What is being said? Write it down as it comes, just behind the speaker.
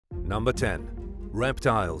Number 10.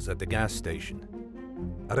 Reptiles at the gas station.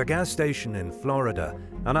 At a gas station in Florida,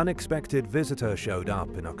 an unexpected visitor showed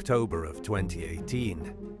up in October of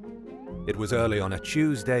 2018. It was early on a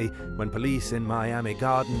Tuesday when police in Miami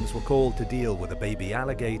Gardens were called to deal with a baby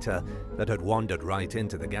alligator that had wandered right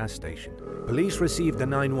into the gas station. Police received a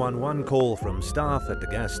 911 call from staff at the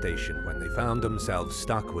gas station when they found themselves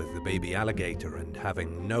stuck with the baby alligator and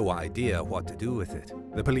having no idea what to do with it.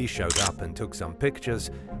 The police showed up and took some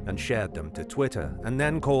pictures and shared them to Twitter, and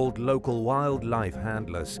then called local wildlife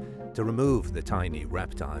handlers to remove the tiny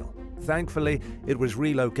reptile. Thankfully, it was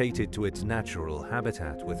relocated to its natural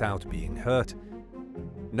habitat without being hurt.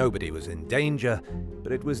 Nobody was in danger,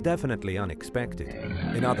 but it was definitely unexpected.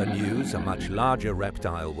 In other news, a much larger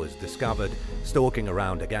reptile was discovered stalking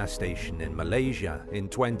around a gas station in Malaysia in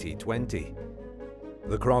 2020.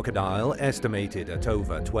 The crocodile, estimated at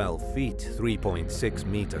over 12 feet, 3.6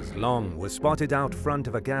 meters long, was spotted out front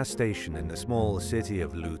of a gas station in the small city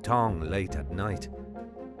of Lutong late at night.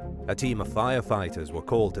 A team of firefighters were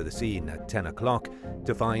called to the scene at 10 o'clock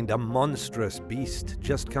to find a monstrous beast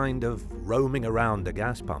just kind of roaming around the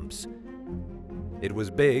gas pumps. It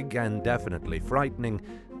was big and definitely frightening,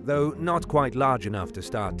 though not quite large enough to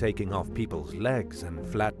start taking off people's legs and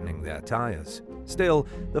flattening their tires. Still,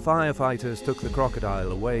 the firefighters took the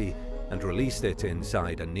crocodile away and released it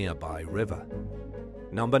inside a nearby river.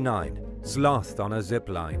 Number 9. Sloth on a zip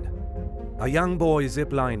line. A young boy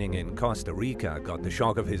ziplining in Costa Rica got the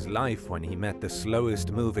shock of his life when he met the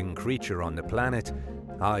slowest moving creature on the planet,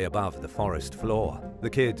 high above the forest floor. The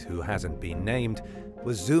kid, who hasn't been named,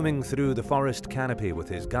 was zooming through the forest canopy with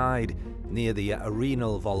his guide near the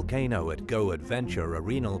Arenal volcano at Go Adventure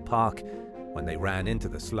Arenal Park when they ran into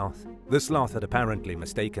the sloth. The sloth had apparently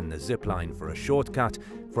mistaken the zipline for a shortcut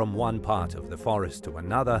from one part of the forest to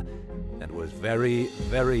another and was very,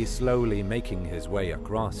 very slowly making his way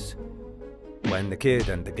across. When the kid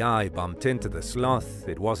and the guy bumped into the sloth,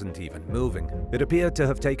 it wasn't even moving. It appeared to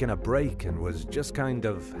have taken a break and was just kind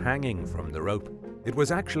of hanging from the rope. It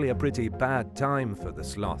was actually a pretty bad time for the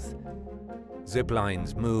sloth.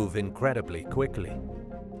 Ziplines move incredibly quickly.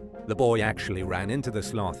 The boy actually ran into the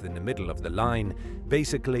sloth in the middle of the line,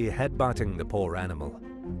 basically headbutting the poor animal.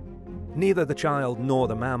 Neither the child nor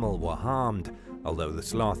the mammal were harmed, although the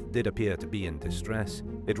sloth did appear to be in distress.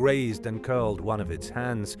 It raised and curled one of its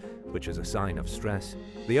hands, which is a sign of stress.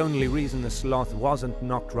 The only reason the sloth wasn't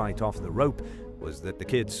knocked right off the rope was that the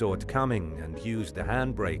kid saw it coming and used the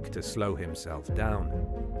handbrake to slow himself down.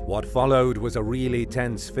 What followed was a really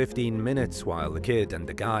tense 15 minutes while the kid and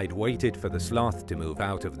the guide waited for the sloth to move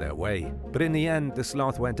out of their way. But in the end, the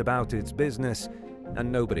sloth went about its business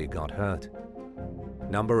and nobody got hurt.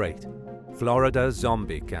 Number 8. Florida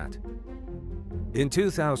zombie cat. In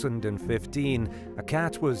 2015, a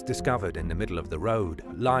cat was discovered in the middle of the road,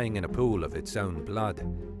 lying in a pool of its own blood.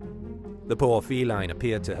 The poor feline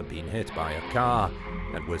appeared to have been hit by a car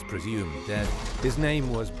and was presumed dead. His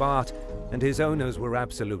name was Bart, and his owners were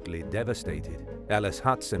absolutely devastated. Ellis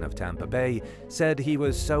Hudson of Tampa Bay said he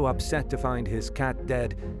was so upset to find his cat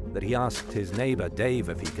dead that he asked his neighbor Dave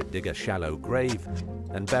if he could dig a shallow grave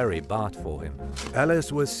and bury Bart for him.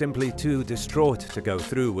 Ellis was simply too distraught to go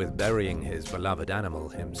through with burying his beloved animal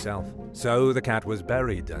himself. So the cat was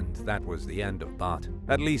buried, and that was the end of Bart.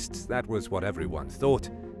 At least that was what everyone thought.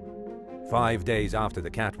 5 days after the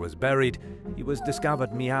cat was buried, he was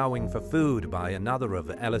discovered meowing for food by another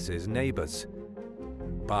of Ellis's neighbors.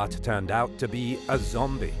 Bart turned out to be a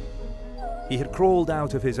zombie. He had crawled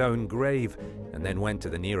out of his own grave and then went to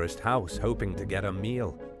the nearest house hoping to get a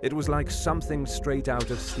meal. It was like something straight out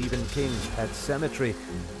of Stephen King's Pet Sematary,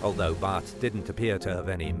 although Bart didn't appear to have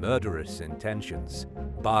any murderous intentions.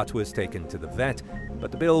 Bart was taken to the vet,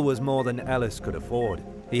 but the bill was more than Ellis could afford.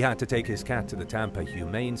 He had to take his cat to the Tampa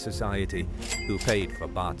Humane Society, who paid for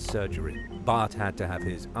Bart's surgery. Bart had to have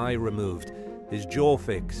his eye removed, his jaw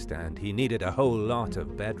fixed, and he needed a whole lot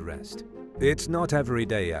of bed rest. It's not every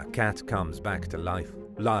day a cat comes back to life.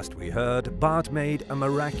 Last we heard, Bart made a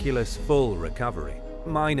miraculous full recovery,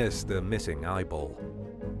 minus the missing eyeball.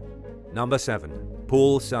 Number 7.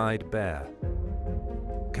 Poolside bear.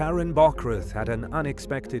 Karen Bockrath had an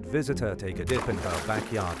unexpected visitor take a dip in her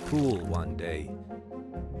backyard pool one day.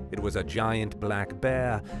 It was a giant black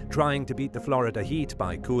bear trying to beat the Florida heat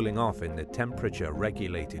by cooling off in the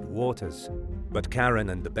temperature-regulated waters. But Karen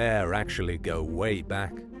and the bear actually go way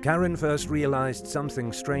back. Karen first realized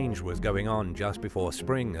something strange was going on just before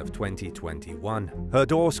spring of 2021. Her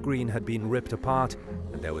door screen had been ripped apart,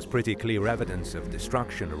 and there was pretty clear evidence of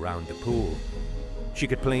destruction around the pool. She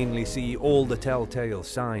could plainly see all the telltale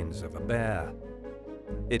signs of a bear.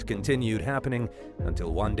 It continued happening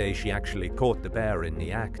until one day she actually caught the bear in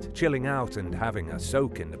the act, chilling out and having a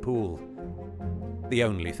soak in the pool. The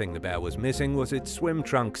only thing the bear was missing was its swim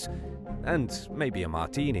trunks, and maybe a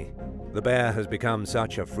martini. The bear has become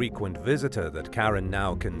such a frequent visitor that Karen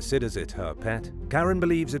now considers it her pet. Karen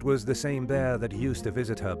believes it was the same bear that used to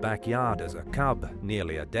visit her backyard as a cub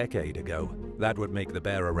nearly a decade ago. That would make the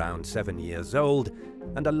bear around 7 years old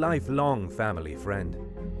and a lifelong family friend.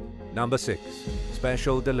 Number 6.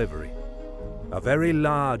 Special delivery. A very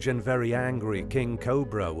large and very angry king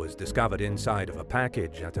cobra was discovered inside of a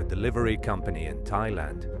package at a delivery company in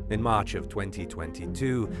Thailand. In March of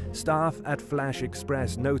 2022, staff at Flash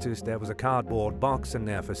Express noticed there was a cardboard box in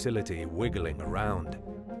their facility wiggling around.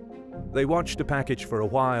 They watched the package for a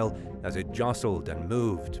while as it jostled and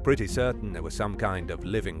moved, pretty certain there was some kind of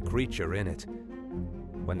living creature in it.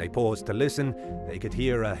 When they paused to listen, they could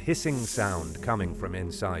hear a hissing sound coming from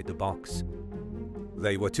inside the box.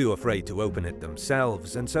 They were too afraid to open it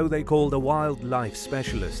themselves, and so they called a wildlife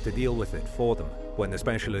specialist to deal with it for them. When the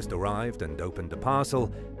specialist arrived and opened the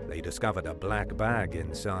parcel, they discovered a black bag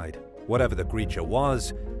inside. Whatever the creature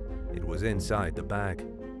was, it was inside the bag.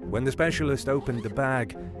 When the specialist opened the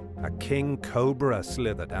bag, a king cobra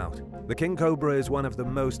slithered out. The king cobra is one of the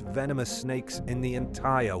most venomous snakes in the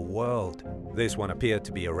entire world. This one appeared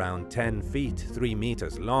to be around 10 feet, 3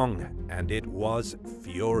 meters long, and it was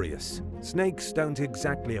furious. Snakes don't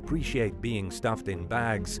exactly appreciate being stuffed in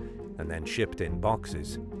bags and then shipped in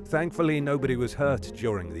boxes. Thankfully, nobody was hurt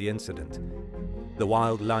during the incident. The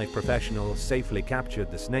wildlife professional safely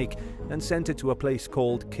captured the snake and sent it to a place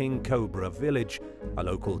called King Cobra Village, a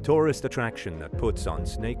local tourist attraction that puts on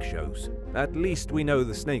snake shows. At least we know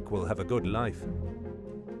the snake will have a good life.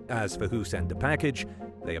 As for who sent the package,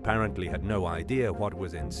 they apparently had no idea what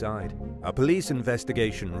was inside. A police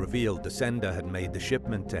investigation revealed the sender had made the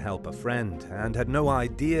shipment to help a friend and had no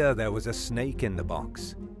idea there was a snake in the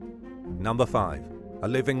box. Number 5. A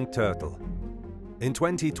living turtle. In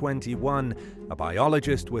 2021, a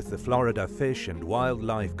biologist with the Florida Fish and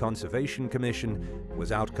Wildlife Conservation Commission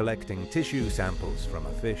was out collecting tissue samples from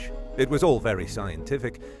a fish. It was all very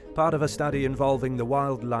scientific, part of a study involving the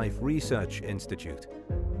Wildlife Research Institute.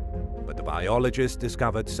 But the biologist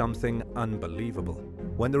discovered something unbelievable.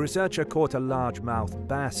 When the researcher caught a largemouth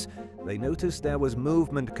bass, they noticed there was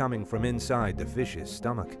movement coming from inside the fish's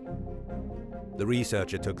stomach. The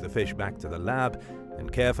researcher took the fish back to the lab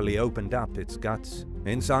and carefully opened up its guts.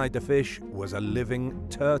 Inside the fish was a living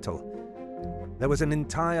turtle. There was an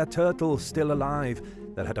entire turtle still alive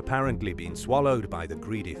that had apparently been swallowed by the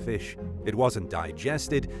greedy fish. It wasn't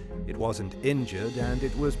digested, it wasn't injured, and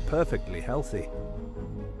it was perfectly healthy.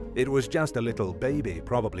 It was just a little baby,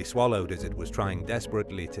 probably swallowed as it was trying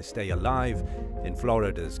desperately to stay alive in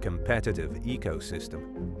Florida's competitive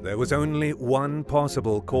ecosystem. There was only one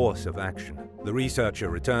possible course of action. The researcher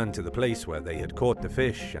returned to the place where they had caught the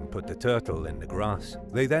fish and put the turtle in the grass.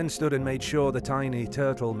 They then stood and made sure the tiny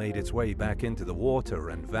turtle made its way back into the water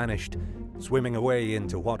and vanished, swimming away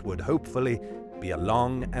into what would hopefully be a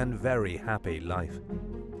long and very happy life.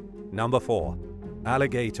 Number 4.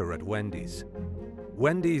 Alligator at Wendy's.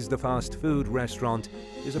 Wendy's, the fast food restaurant,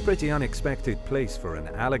 is a pretty unexpected place for an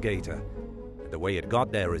alligator. The way it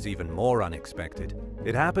got there is even more unexpected.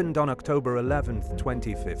 It happened on October 11th,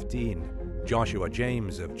 2015. Joshua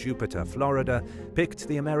James of Jupiter, Florida, picked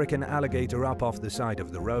the American alligator up off the side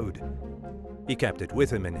of the road. He kept it with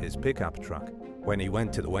him in his pickup truck. When he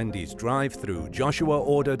went to the Wendy's drive-thru, Joshua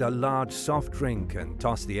ordered a large soft drink and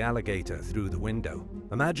tossed the alligator through the window.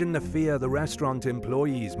 Imagine the fear the restaurant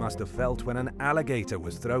employees must have felt when an alligator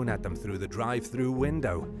was thrown at them through the drive-thru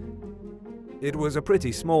window. It was a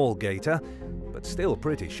pretty small gator, but still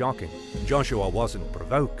pretty shocking. Joshua wasn't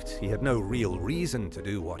provoked. He had no real reason to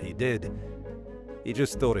do what he did. He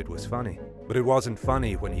just thought it was funny. But it wasn't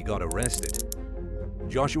funny when he got arrested.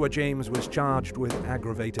 Joshua James was charged with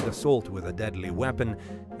aggravated assault with a deadly weapon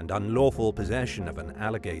and unlawful possession of an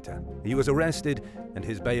alligator. He was arrested and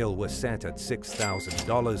his bail was set at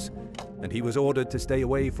 $6,000, and he was ordered to stay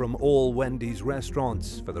away from all Wendy's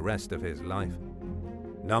restaurants for the rest of his life.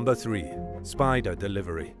 Number 3. Spider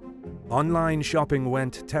delivery. Online shopping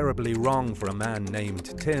went terribly wrong for a man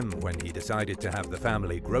named Tim when he decided to have the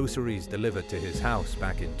family groceries delivered to his house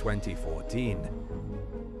back in 2014.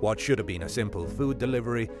 What should have been a simple food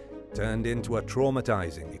delivery turned into a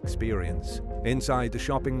traumatizing experience. Inside the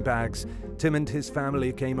shopping bags, Tim and his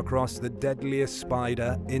family came across the deadliest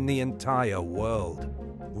spider in the entire world.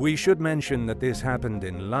 We should mention that this happened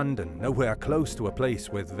in London, nowhere close to a place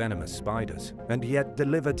with venomous spiders, and yet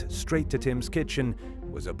delivered straight to Tim's kitchen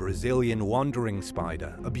was a Brazilian wandering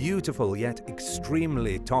spider, a beautiful yet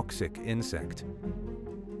extremely toxic insect.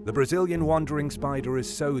 The Brazilian wandering spider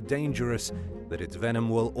is so dangerous that its venom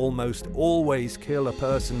will almost always kill a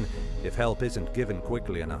person if help isn't given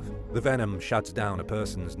quickly enough. The venom shuts down a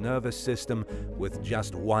person's nervous system with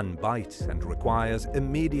just one bite and requires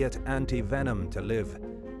immediate anti-venom to live.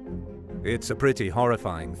 It's a pretty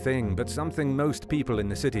horrifying thing, but something most people in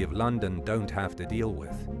the City of London don't have to deal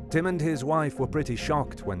with. Tim and his wife were pretty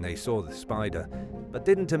shocked when they saw the spider, but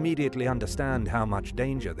didn't immediately understand how much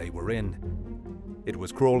danger they were in. It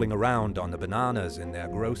was crawling around on the bananas in their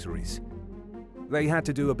groceries. They had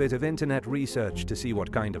to do a bit of internet research to see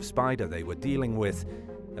what kind of spider they were dealing with,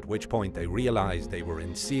 at which point they realized they were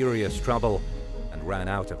in serious trouble and ran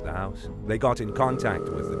out of the house. They got in contact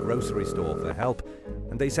with the grocery store for help,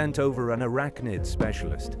 and they sent over an arachnid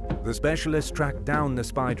specialist. The specialist tracked down the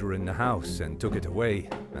spider in the house and took it away,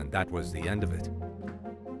 and that was the end of it.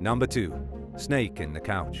 Number 2. Snake in the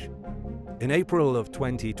couch. In April of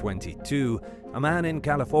 2022, a man in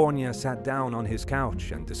California sat down on his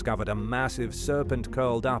couch and discovered a massive serpent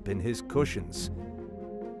curled up in his cushions.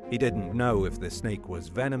 He didn't know if the snake was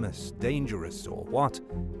venomous, dangerous, or what.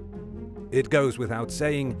 It goes without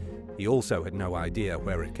saying, he also had no idea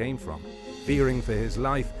where it came from. Fearing for his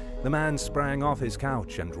life, the man sprang off his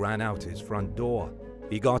couch and ran out his front door.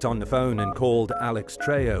 He got on the phone and called Alex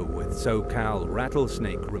Trejo with SoCal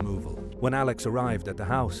rattlesnake removal. When Alex arrived at the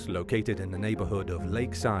house, located in the neighborhood of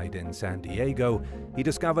Lakeside in San Diego, he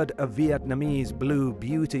discovered a Vietnamese blue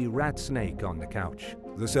beauty rat snake on the couch.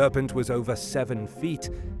 The serpent was over 7 feet,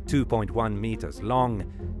 2.1 meters long,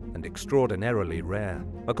 and extraordinarily rare.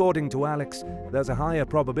 According to Alex, there's a higher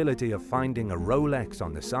probability of finding a Rolex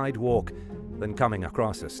on the sidewalk than coming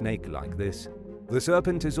across a snake like this. The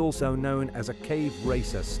serpent is also known as a cave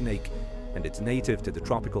racer snake, and it's native to the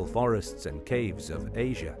tropical forests and caves of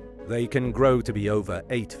Asia. They can grow to be over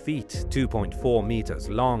 8 feet, 2.4 meters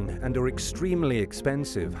long, and are extremely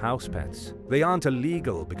expensive house pets. They aren't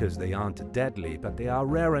illegal because they aren't deadly, but they are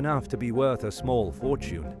rare enough to be worth a small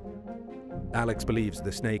fortune. Alex believes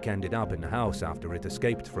the snake ended up in the house after it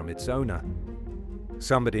escaped from its owner.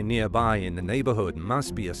 Somebody nearby in the neighborhood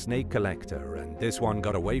must be a snake collector, and this one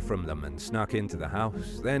got away from them and snuck into the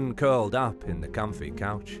house, then curled up in the comfy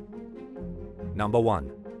couch. Number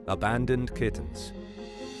 1. Abandoned kittens.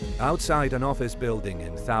 Outside an office building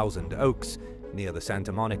in Thousand Oaks, near the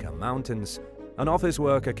Santa Monica Mountains, an office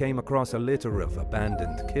worker came across a litter of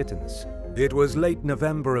abandoned kittens. It was late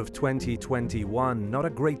November of 2021, not a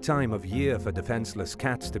great time of year for defenseless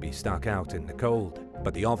cats to be stuck out in the cold,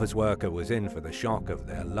 but the office worker was in for the shock of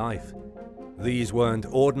their life. These weren't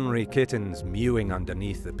ordinary kittens mewing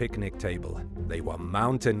underneath the picnic table. They were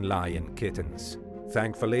mountain lion kittens.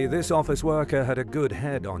 Thankfully, this office worker had a good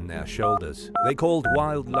head on their shoulders. They called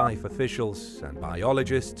wildlife officials, and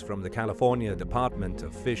biologists from the California Department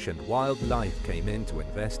of Fish and Wildlife came in to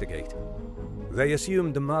investigate. They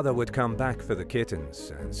assumed the mother would come back for the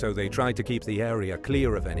kittens, and so they tried to keep the area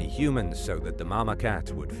clear of any humans so that the mama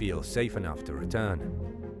cat would feel safe enough to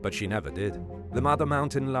return. But she never did. The mother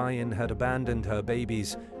mountain lion had abandoned her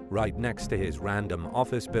babies right next to his random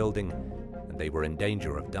office building, and they were in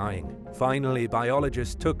danger of dying. Finally,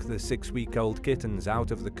 biologists took the 6-week-old kittens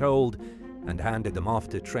out of the cold and handed them off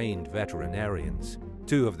to trained veterinarians.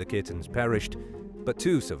 2 of the kittens perished, but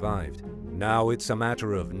 2 survived. Now it's a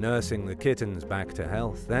matter of nursing the kittens back to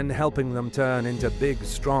health, then helping them turn into big,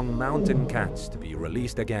 strong mountain cats to be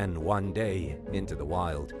released again one day into the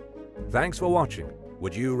wild. Thanks for watching.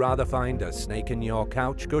 Would you rather find a snake in your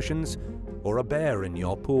couch cushions or a bear in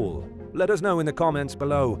your pool? Let us know in the comments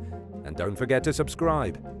below. And don't forget to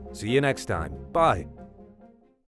subscribe. See you next time. Bye.